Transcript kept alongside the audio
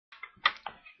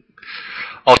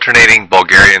Alternating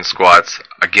Bulgarian squats,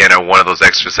 again, are one of those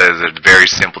exercises that are very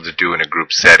simple to do in a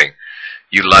group setting.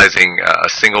 Utilizing a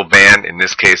single band, in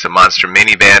this case a Monster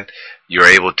Mini Band, you're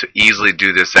able to easily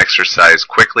do this exercise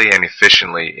quickly and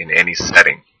efficiently in any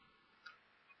setting.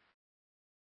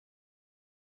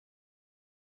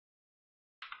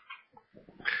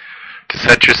 To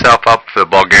set yourself up for the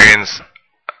Bulgarian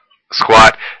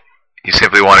squat, you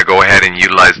simply want to go ahead and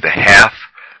utilize the half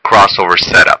crossover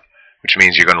setup, which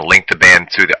means you're going to link the band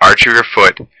through the arch of your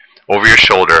foot, over your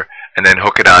shoulder, and then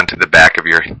hook it onto the back of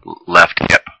your left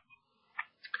hip.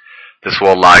 This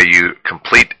will allow you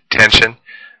complete tension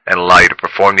and allow you to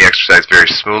perform the exercise very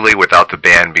smoothly without the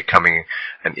band becoming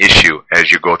an issue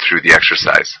as you go through the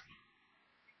exercise.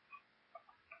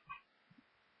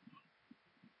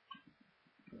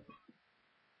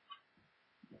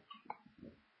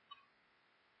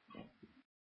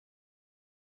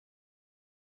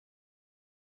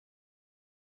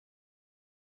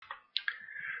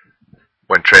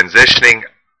 When transitioning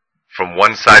from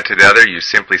one side to the other, you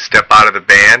simply step out of the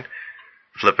band,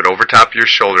 flip it over top of your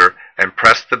shoulder, and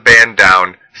press the band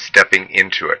down, stepping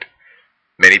into it.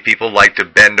 Many people like to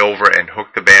bend over and hook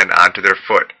the band onto their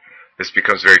foot. This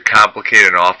becomes very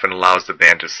complicated and often allows the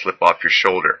band to slip off your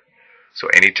shoulder. So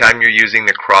anytime you're using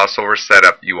the crossover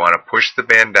setup, you want to push the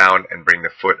band down and bring the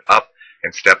foot up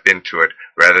and step into it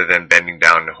rather than bending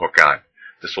down to hook on.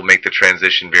 This will make the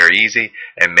transition very easy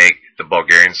and make the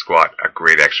Bulgarian squat a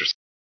great exercise.